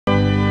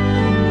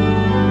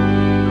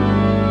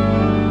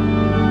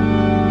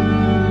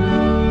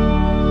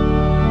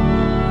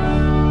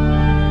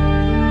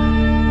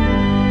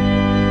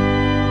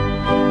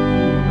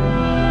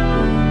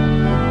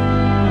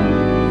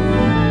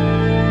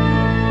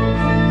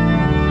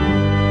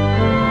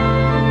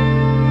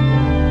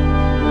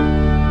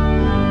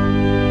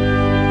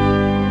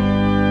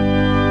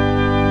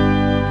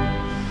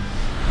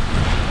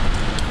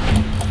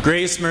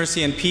Grace,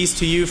 mercy, and peace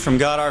to you from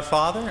God our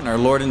Father and our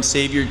Lord and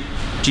Savior,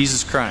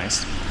 Jesus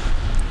Christ.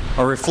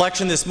 Our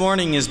reflection this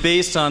morning is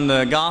based on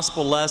the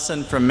gospel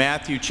lesson from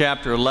Matthew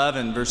chapter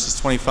 11, verses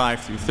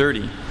 25 through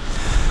 30.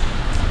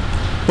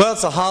 Well,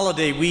 it's a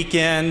holiday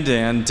weekend,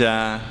 and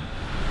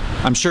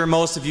I'm sure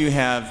most of you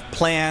have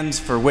plans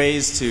for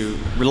ways to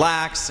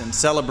relax and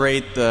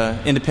celebrate the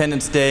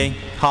Independence Day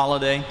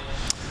holiday.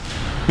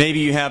 Maybe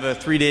you have a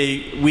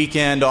 3-day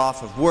weekend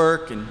off of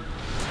work, and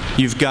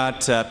you've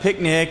got a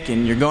picnic,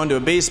 and you're going to a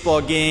baseball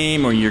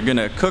game, or you're going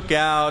to cook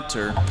out,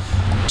 or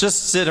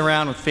just sit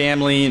around with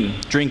family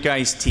and drink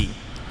iced tea.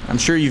 I'm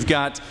sure you've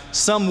got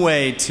some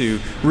way to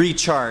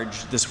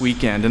recharge this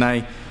weekend, and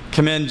I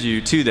commend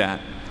you to that.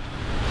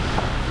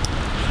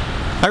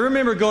 I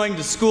remember going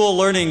to school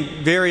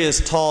learning various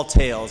tall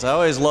tales. I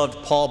always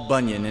loved Paul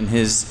Bunyan and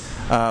his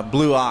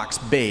Blue Ox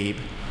Babe.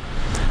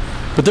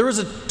 But there was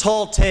a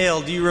tall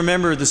tale. Do you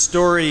remember the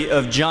story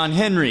of John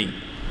Henry?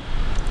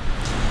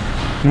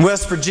 In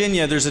West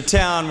Virginia, there's a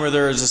town where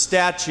there is a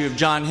statue of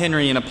John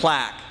Henry and a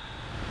plaque.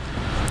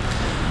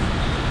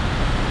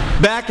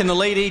 Back in the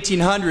late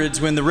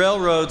 1800s, when the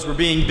railroads were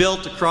being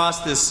built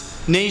across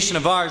this nation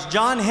of ours,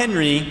 John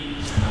Henry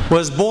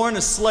was born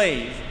a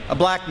slave, a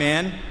black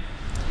man.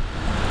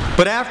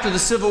 But after the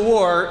Civil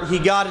War, he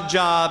got a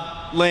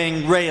job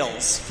laying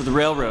rails for the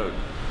railroad.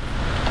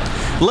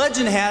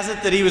 Legend has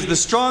it that he was the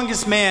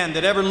strongest man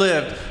that ever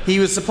lived. He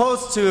was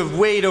supposed to have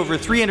weighed over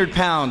 300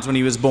 pounds when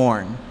he was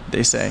born,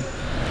 they say.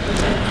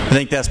 I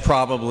think that's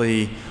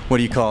probably, what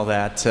do you call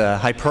that,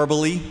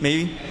 hyperbole,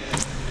 maybe?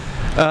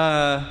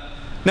 Now,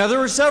 there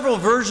were several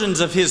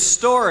versions of his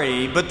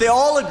story, but they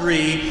all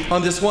agree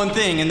on this one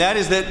thing, and that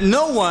is that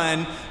no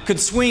one could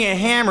swing a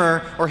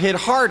hammer or hit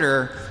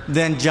harder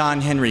than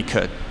John Henry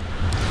could.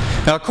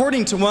 Now,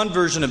 according to one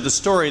version of the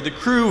story, the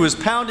crew was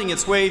pounding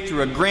its way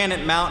through a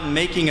granite mountain,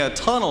 making a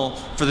tunnel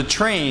for the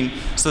train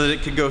so that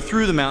it could go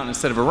through the mountain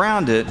instead of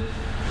around it.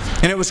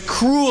 And it was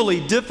cruelly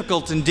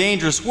difficult and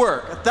dangerous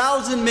work.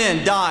 1,000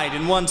 men died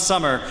in one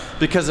summer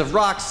because of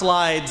rock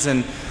slides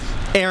and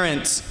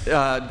errant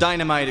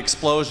dynamite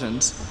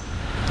explosions.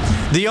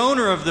 The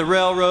owner of the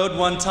railroad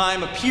one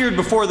time appeared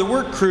before the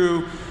work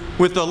crew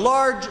with a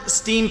large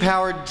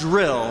steam-powered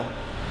drill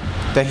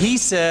that he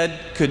said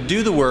could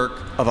do the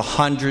work of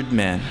 100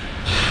 men.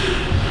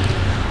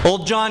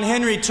 Old John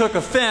Henry took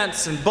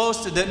offense and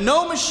boasted that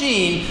no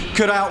machine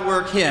could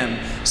outwork him.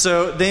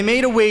 So they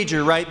made a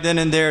wager right then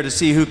and there to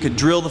see who could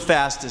drill the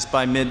fastest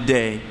by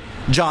midday,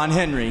 John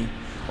Henry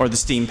or the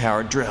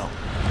steam-powered drill.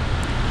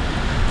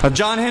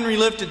 John Henry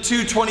lifted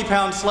two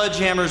 20-pound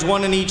sledgehammers,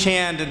 one in each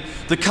hand, and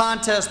the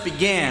contest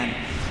began.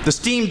 The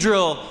steam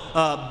drill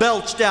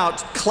belched out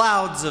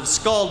clouds of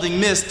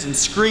scalding mist and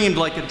screamed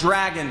like a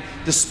dragon.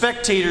 The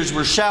spectators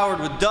were showered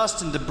with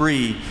dust and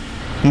debris.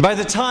 And by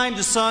the time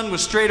the sun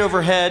was straight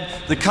overhead,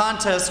 the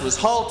contest was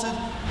halted,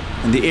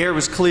 and the air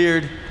was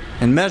cleared,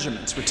 and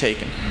measurements were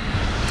taken.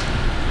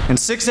 In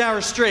 6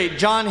 hours straight,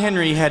 John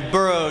Henry had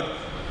burrowed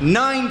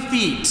 9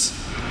 feet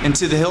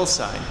into the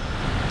hillside.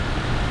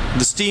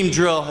 The steam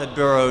drill had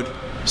burrowed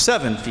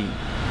 7 feet.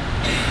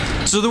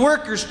 So the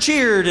workers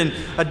cheered, and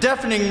a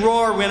deafening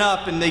roar went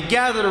up, and they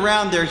gathered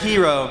around their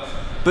hero.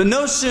 But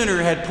no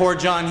sooner had poor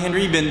John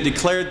Henry been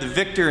declared the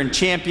victor and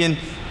champion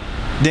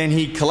than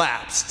he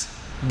collapsed,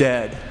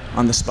 dead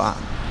on the spot.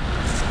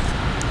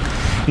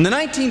 In the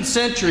 19th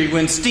century,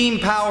 when steam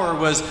power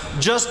was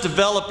just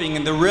developing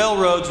and the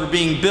railroads were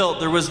being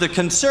built, there was the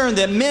concern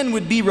that men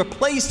would be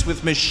replaced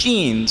with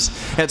machines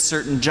at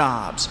certain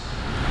jobs.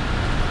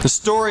 The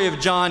story of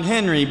John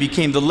Henry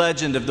became the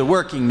legend of the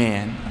working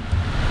man.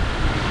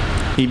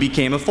 He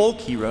became a folk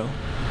hero.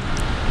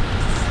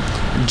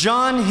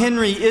 John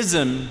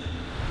Henryism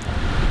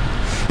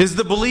is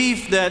the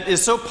belief that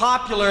is so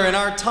popular in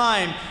our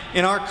time,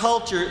 in our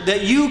culture,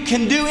 that you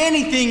can do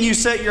anything you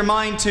set your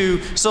mind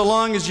to so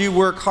long as you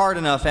work hard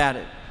enough at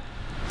it.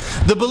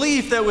 The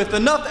belief that with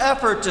enough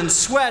effort and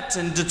sweat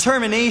and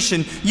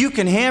determination, you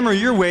can hammer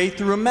your way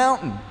through a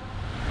mountain.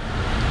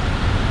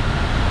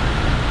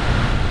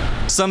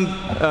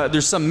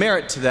 There's some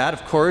merit to that,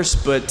 of course,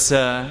 but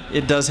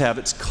it does have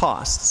its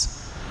costs.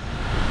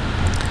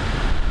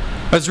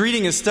 I was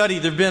reading a study.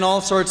 There have been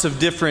all sorts of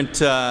different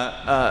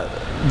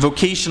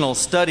vocational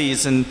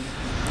studies, and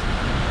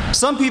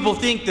some people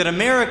think that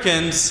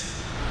Americans,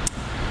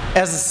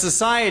 as a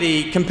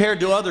society, compared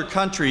to other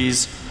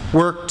countries,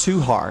 work too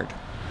hard.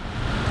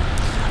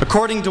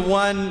 According to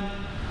one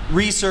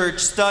research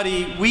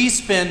study, we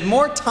spend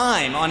more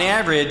time on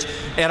average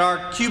at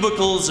our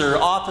cubicles or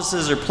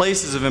offices or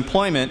places of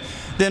employment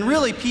than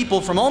really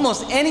people from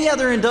almost any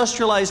other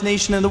industrialized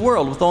nation in the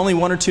world, with only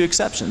 1 or 2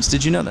 exceptions.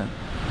 Did you know that?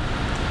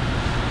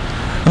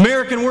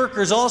 American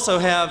workers also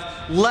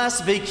have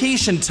less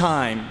vacation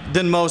time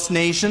than most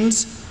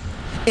nations,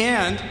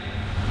 and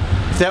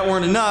if that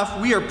weren't enough,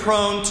 we are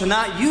prone to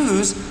not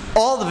use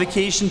all the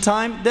vacation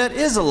time that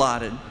is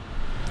allotted.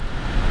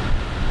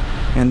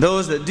 And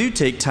those that do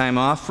take time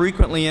off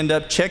frequently end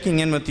up checking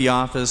in with the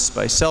office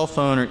by cell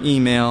phone or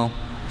email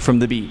from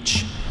the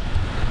beach.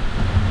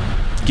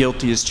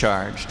 Guilty as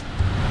charged.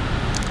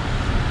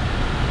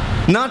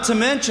 Not to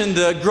mention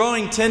the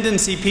growing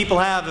tendency people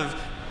have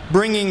of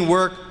bringing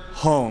work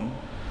home.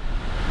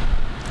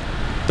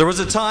 There was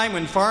a time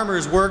when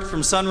farmers worked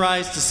from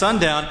sunrise to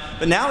sundown,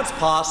 but now it's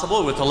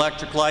possible with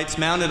electric lights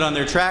mounted on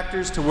their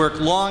tractors to work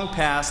long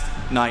past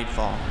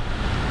nightfall.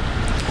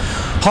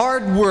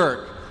 Hard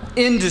work,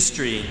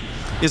 industry,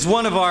 is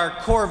one of our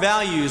core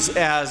values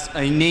as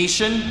a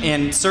nation,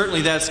 and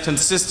certainly that's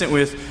consistent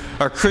with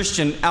our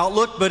Christian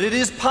outlook, but it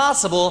is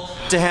possible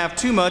to have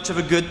too much of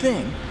a good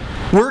thing.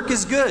 Work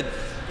is good,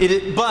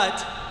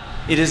 but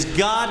it is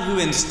God who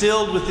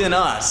instilled within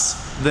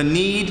us the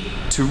need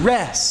to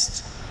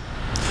rest.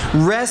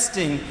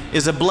 Resting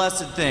is a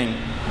blessed thing.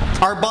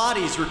 Our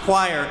bodies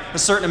require a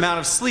certain amount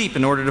of sleep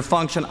in order to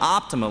function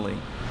optimally.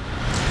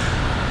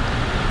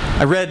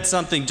 I read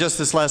something just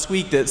this last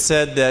week that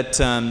said that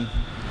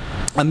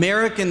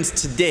Americans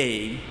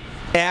today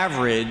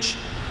average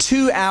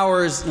 2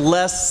 hours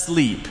less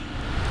sleep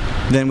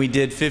than we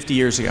did 50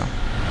 years ago.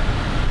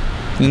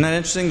 Isn't that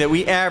interesting? That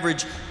we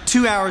average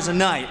 2 hours a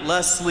night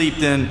less sleep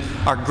than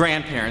our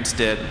grandparents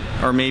did,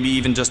 or maybe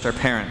even just our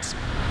parents.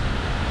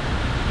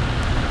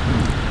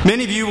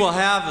 Many of you will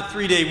have a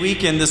 3-day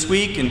weekend this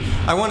week, and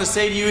I want to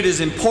say to you it is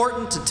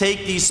important to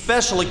take these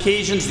special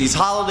occasions, these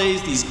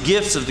holidays, these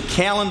gifts of the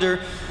calendar,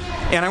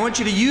 and I want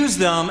you to use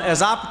them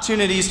as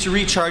opportunities to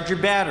recharge your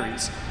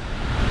batteries.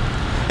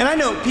 And I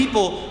know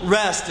people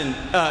rest and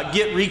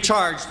get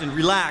recharged and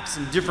relax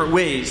in different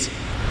ways.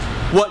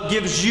 What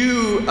gives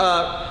you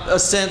a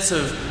sense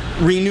of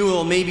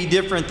renewal may be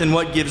different than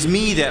what gives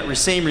me that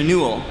same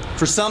renewal.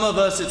 For some of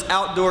us, it's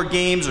outdoor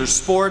games or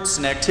sports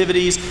and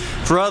activities.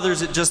 For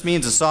others, it just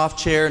means a soft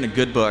chair and a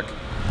good book.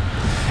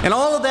 And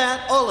all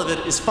of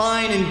it is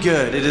fine and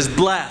good. It is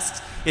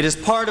blessed. It is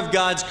part of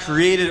God's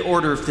created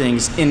order of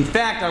things. In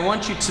fact, I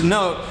want you to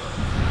note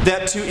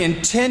that to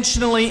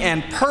intentionally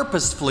and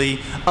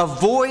purposefully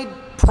avoid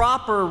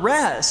proper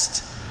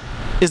rest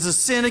is a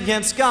sin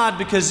against God,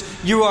 because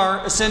you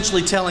are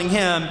essentially telling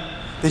Him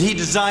that He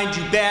designed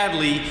you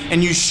badly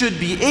and you should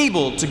be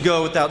able to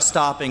go without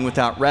stopping,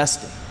 without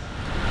resting.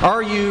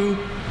 Are you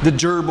the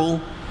gerbil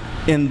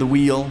in the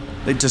wheel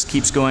that just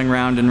keeps going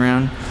round and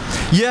round?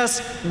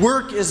 Yes,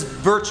 work is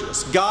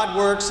virtuous. God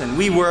works and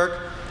we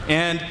work.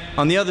 And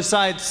on the other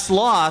side,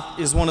 sloth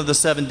is one of the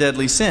 7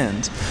 deadly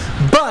sins.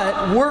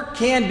 But work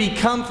can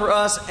become for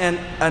us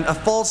a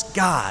false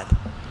god.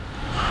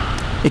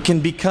 We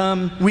can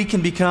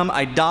become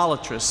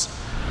idolatrous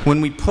when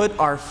we put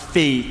our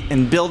faith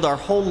and build our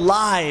whole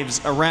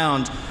lives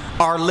around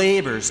our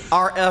labors,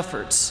 our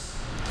efforts,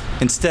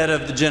 instead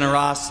of the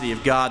generosity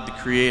of God the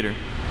Creator.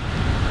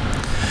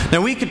 Now,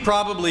 we could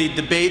probably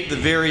debate the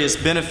various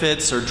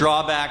benefits or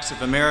drawbacks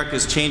of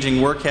America's changing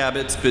work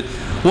habits, but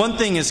one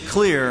thing is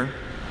clear: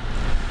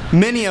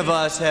 many of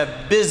us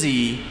have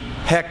busy,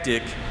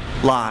 hectic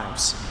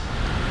lives,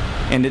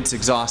 and it's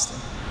exhausting.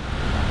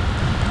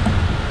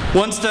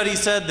 One study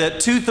said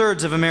that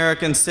 2/3 of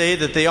Americans say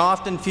that they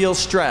often feel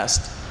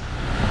stressed.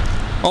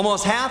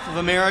 Almost half of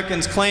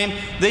Americans claim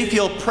they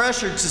feel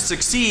pressured to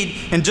succeed,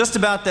 and just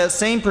about that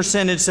same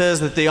percentage says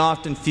that they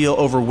often feel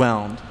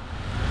overwhelmed.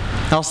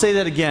 I'll say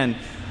that again.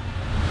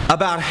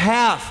 About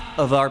half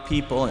of our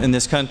people in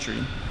this country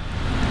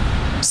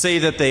say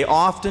that they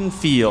often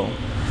feel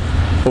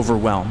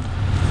overwhelmed.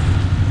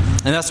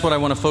 And that's what I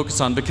want to focus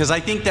on, because I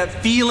think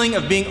that feeling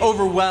of being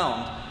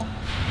overwhelmed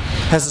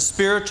has a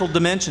spiritual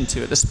dimension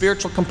to it, a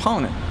spiritual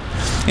component.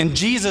 And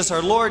Jesus,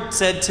 our Lord,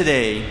 said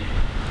today,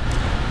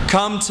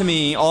 "Come to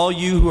me, all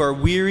you who are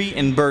weary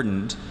and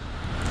burdened,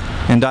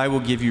 and I will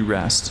give you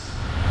rest."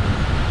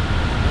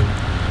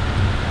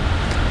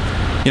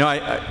 You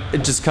know,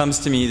 it just comes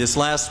to me, this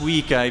last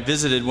week I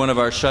visited one of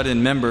our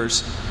shut-in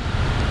members,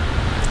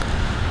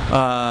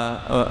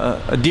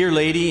 a dear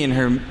lady in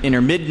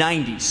her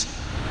mid-90s.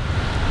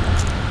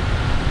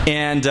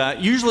 And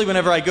usually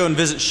whenever I go and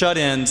visit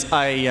shut-ins,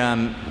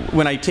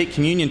 when I take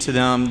communion to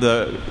them,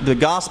 the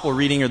gospel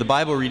reading or the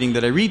Bible reading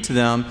that I read to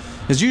them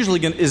is usually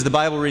the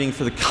Bible reading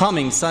for the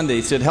coming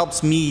Sunday. So it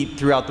helps me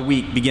throughout the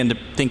week begin to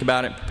think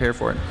about it and prepare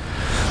for it.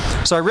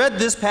 So I read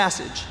this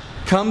passage.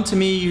 "Come to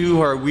me, you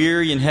who are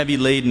weary and heavy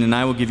laden, and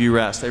I will give you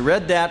rest." I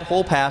read that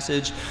whole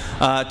passage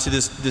to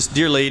this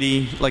dear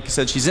lady. Like I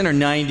said, she's in her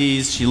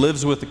 90s. She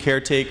lives with a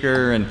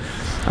caretaker and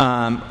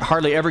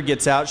hardly ever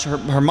gets out.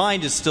 Her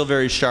mind is still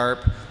very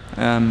sharp.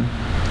 And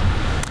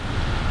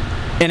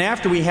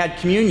after we had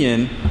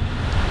communion,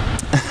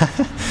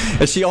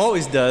 as she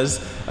always does,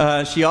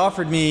 she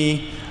offered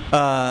me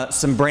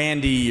some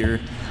brandy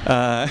or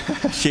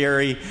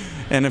sherry,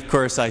 and of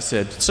course I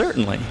said,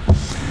 "Certainly."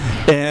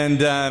 And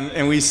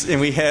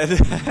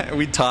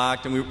we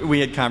talked and we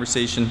had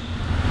conversation.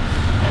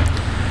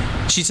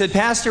 She said,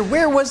 "Pastor,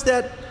 where was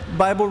that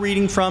Bible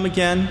reading from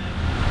again?"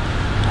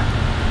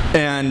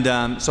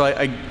 And so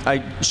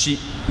she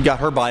got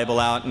her Bible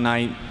out and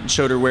I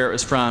showed her where it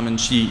was from, and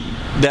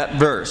that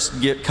verse,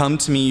 "Come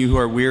to me, you who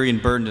are weary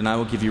and burdened, and I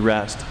will give you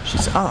rest." She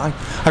said, "Oh,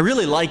 I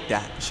really like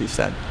that," she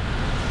said.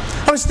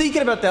 I was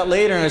thinking about that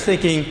later, and I was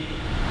thinking,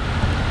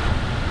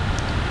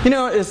 you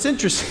know, it's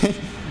interesting.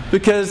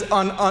 Because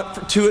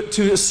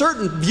to a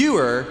certain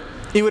viewer,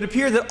 it would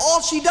appear that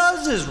all she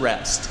does is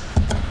rest.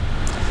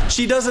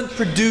 She doesn't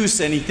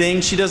produce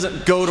anything. She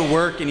doesn't go to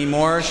work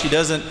anymore.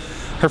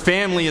 Her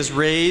family is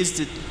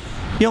raised.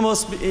 You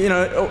almost,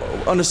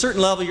 on a certain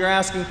level, you're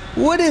asking,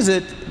 what is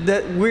it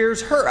that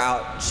wears her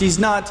out? She's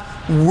not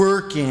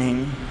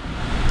working.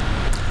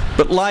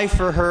 But life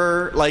for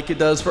her, like it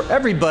does for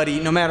everybody,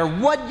 no matter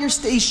what your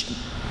station,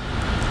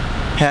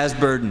 has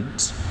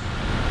burdens.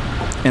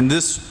 And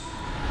this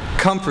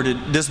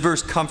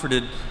verse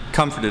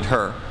comforted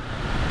her.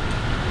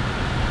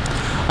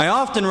 I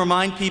often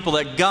remind people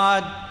that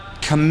God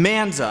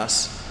commands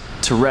us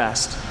to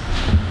rest.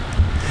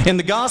 And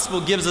the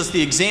gospel gives us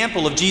the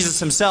example of Jesus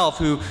himself,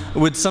 who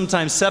would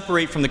sometimes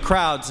separate from the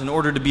crowds in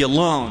order to be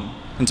alone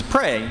and to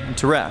pray and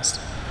to rest.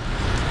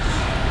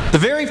 The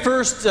very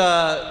first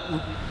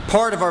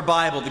part of our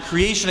Bible, the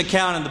creation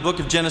account in the book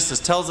of Genesis,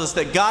 tells us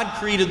that God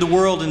created the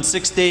world in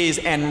 6 days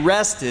and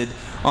rested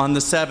on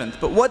the seventh.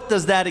 But what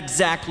does that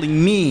exactly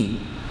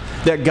mean,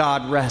 that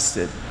God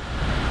rested?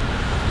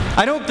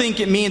 I don't think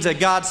it means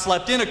that God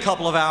slept in a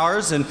couple of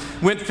hours and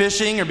went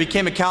fishing or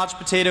became a couch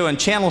potato and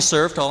channel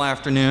surfed all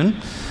afternoon.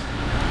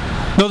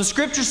 No, the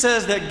Scripture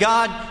says that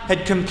God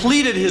had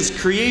completed His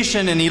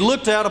creation and He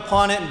looked out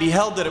upon it and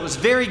beheld that it was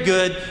very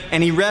good,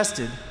 and He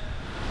rested.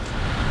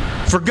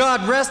 For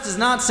God, rest does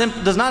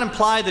not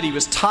imply that He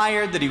was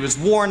tired, that He was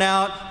worn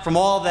out from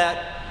all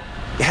that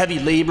heavy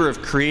labor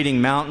of creating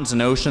mountains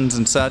and oceans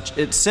and such.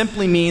 It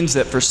simply means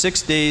that for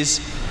 6 days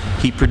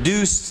He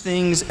produced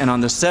things, and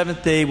on the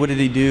seventh day, what did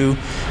He do?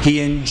 He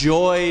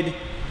enjoyed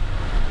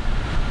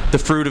the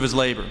fruit of His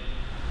labor.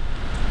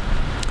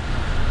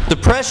 The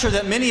pressure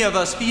that many of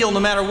us feel, no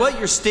matter what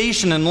your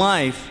station in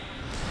life,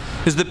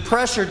 is the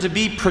pressure to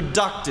be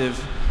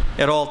productive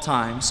at all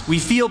times. We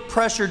feel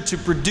pressured to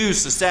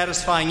produce a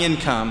satisfying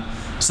income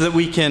so that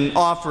we can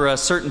offer a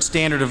certain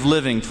standard of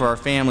living for our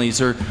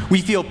families, or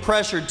we feel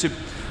pressured to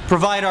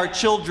provide our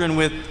children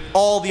with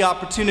all the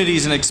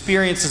opportunities and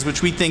experiences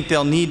which we think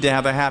they'll need to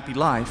have a happy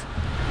life.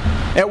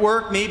 At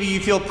work, maybe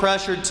you feel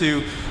pressured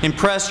to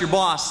impress your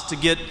boss to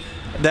get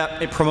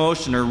that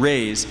promotion or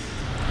raise.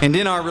 And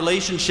in our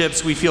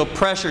relationships, we feel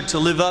pressured to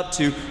live up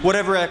to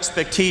whatever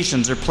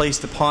expectations are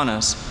placed upon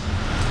us.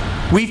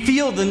 We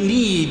feel the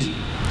need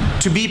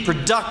to be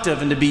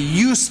productive and to be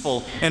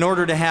useful in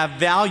order to have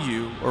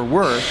value or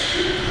worth.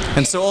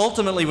 And so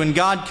ultimately, when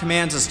God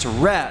commands us to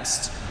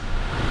rest,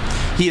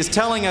 He is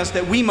telling us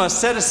that we must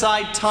set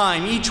aside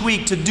time each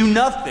week to do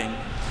nothing,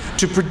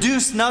 to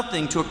produce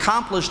nothing, to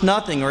accomplish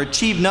nothing or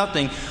achieve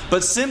nothing,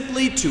 but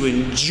simply to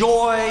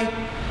enjoy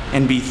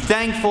and be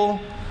thankful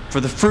for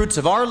the fruits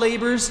of our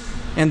labors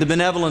and the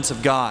benevolence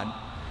of God.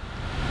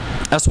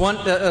 That's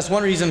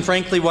one reason,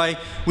 frankly, why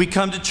we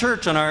come to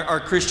church on our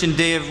Christian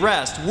day of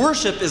rest.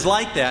 Worship is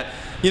like that.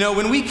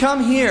 When we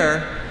come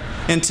here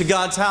into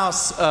God's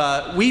house,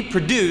 we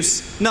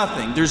produce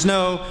nothing. There's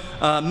no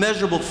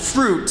measurable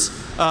fruit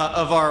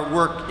of our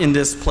work in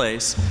this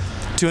place.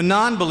 To a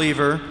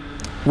non-believer,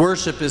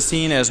 worship is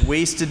seen as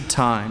wasted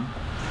time.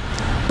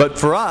 But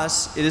for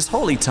us, it is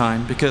holy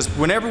time, because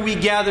whenever we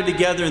gather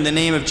together in the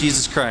name of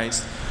Jesus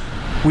Christ,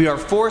 we are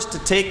forced to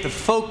take the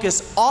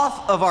focus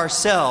off of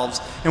ourselves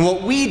and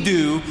what we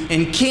do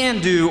and can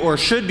do or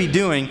should be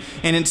doing,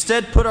 and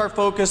instead put our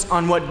focus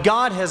on what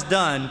God has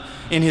done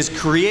in His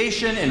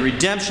creation and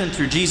redemption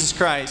through Jesus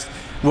Christ,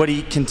 what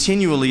He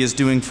continually is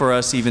doing for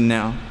us even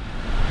now.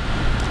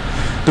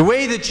 The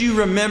way that you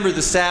remember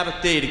the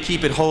Sabbath day to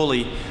keep it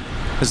holy,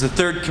 as the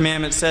third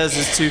commandment says,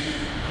 is to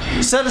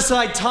set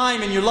aside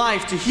time in your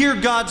life to hear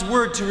God's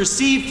Word, to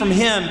receive from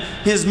Him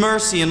His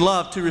mercy and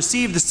love, to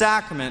receive the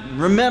sacrament.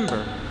 And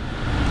remember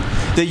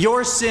that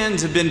your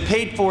sins have been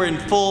paid for in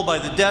full by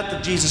the death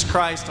of Jesus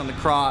Christ on the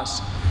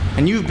cross.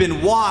 And you've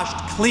been washed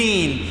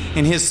clean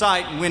in His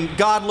sight. And when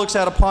God looks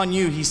out upon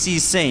you, He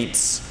sees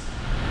saints.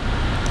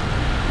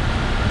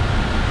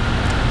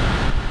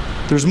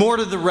 There's more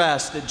to the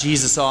rest that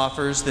Jesus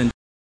offers than